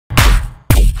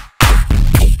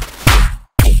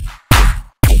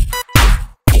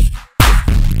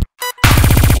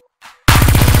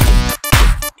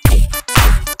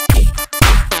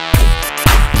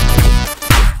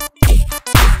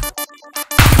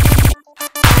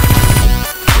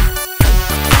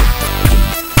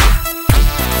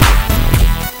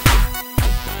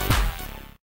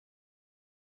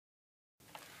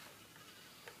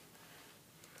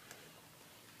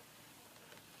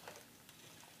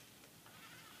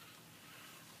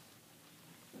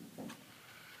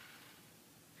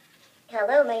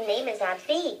Hello, my name is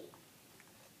ABBI.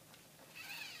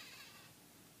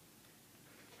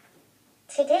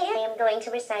 Today I am going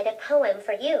to recite a poem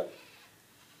for you.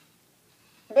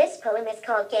 This poem is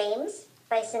called Games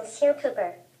by Sincere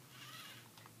Cooper.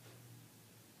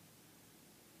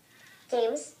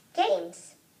 Games,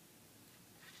 games.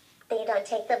 They don't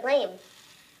take the blame.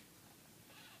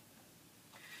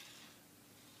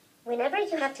 Whenever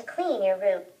you have to clean your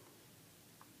room,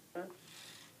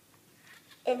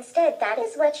 instead that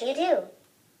is what you do.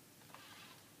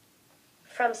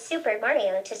 From Super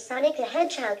Mario to Sonic the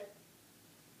Hedgehog,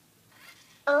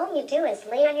 all you do is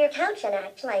lay on your couch and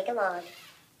act like a log.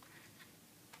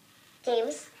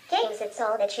 Games, games, it's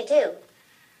all that you do.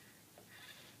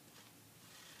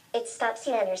 It stops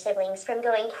you and your siblings from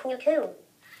going cuckoo.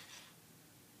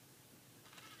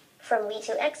 From Wii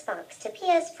to Xbox to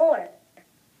PS4.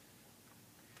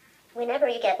 Whenever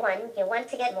you get one, you want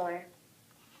to get more.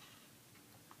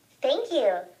 Thank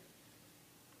you.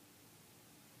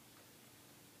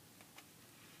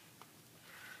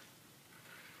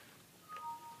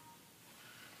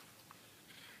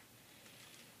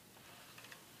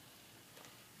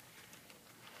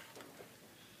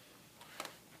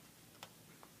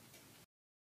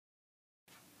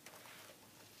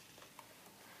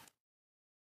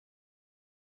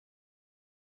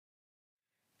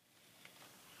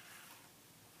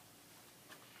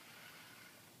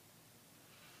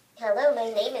 Hello, my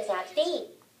name is ABBI.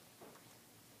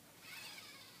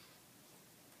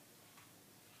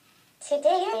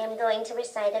 Today I am going to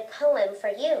recite a poem for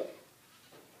you.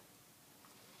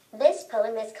 This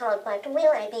poem is called What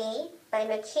Will I Be by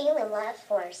McKeel and Love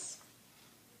Force.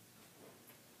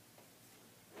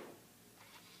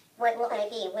 What will I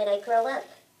be when I grow up?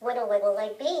 What will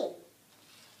I be?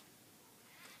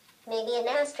 Maybe an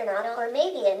astronaut or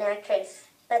maybe an actress,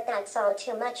 but that's all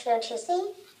too much, don't you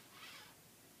see?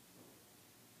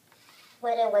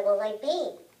 What will I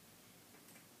be?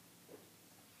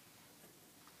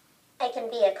 I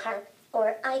can be a cop,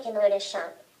 or I can own a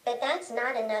shop, but that's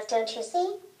not enough, don't you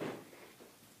see?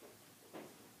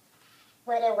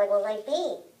 What will I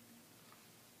be?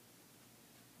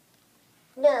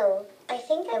 No, I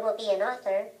think I will be an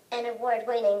author, an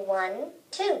award-winning one,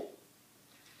 too.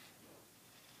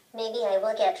 Maybe I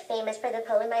will get famous for the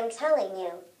poem I'm telling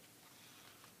you.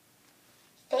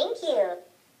 Thank you.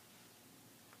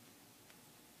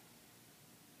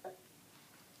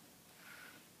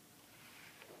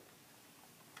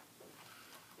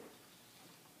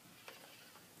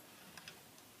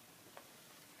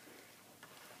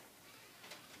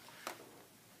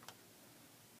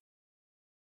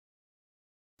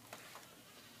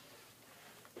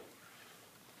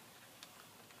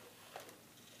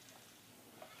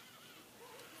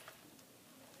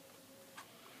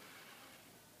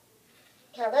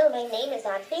 Hello, my name is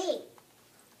ABBI.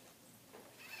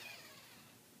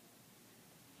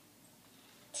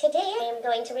 Today I am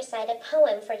going to recite a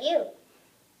poem for you.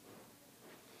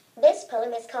 This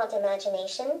poem is called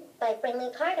Imagination by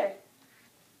Brinley Carter.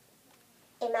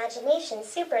 Imagination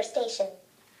Superstation.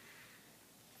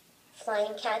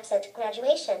 Flying cats at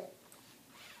graduation.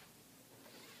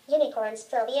 Unicorns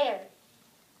fill the air.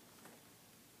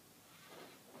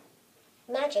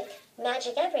 Magic,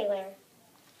 magic everywhere.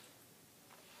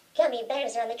 Gummy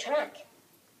bears on the track.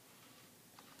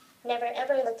 Never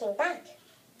ever looking back.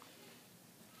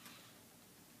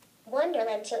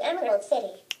 Wonderland to Emerald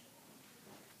City.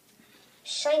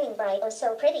 Shining bright, oh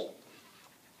so pretty.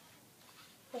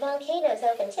 Volcanoes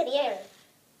open to the air.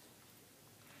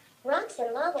 Rocks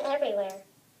and lava everywhere.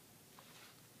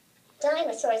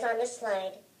 Dinosaurs on the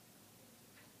slide.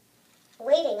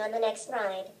 Waiting on the next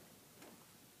ride.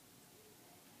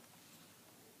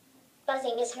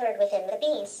 Buzzing is heard within the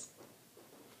bees.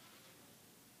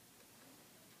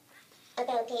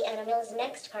 About the animal's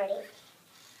next party.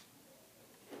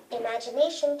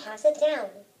 Imagination, pass it down.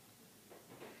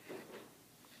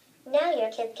 Now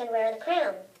your kid can wear the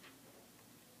crown.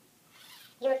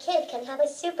 Your kid can have a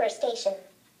superstation.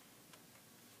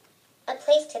 A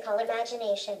place to call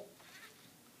imagination.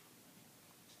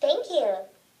 Thank you.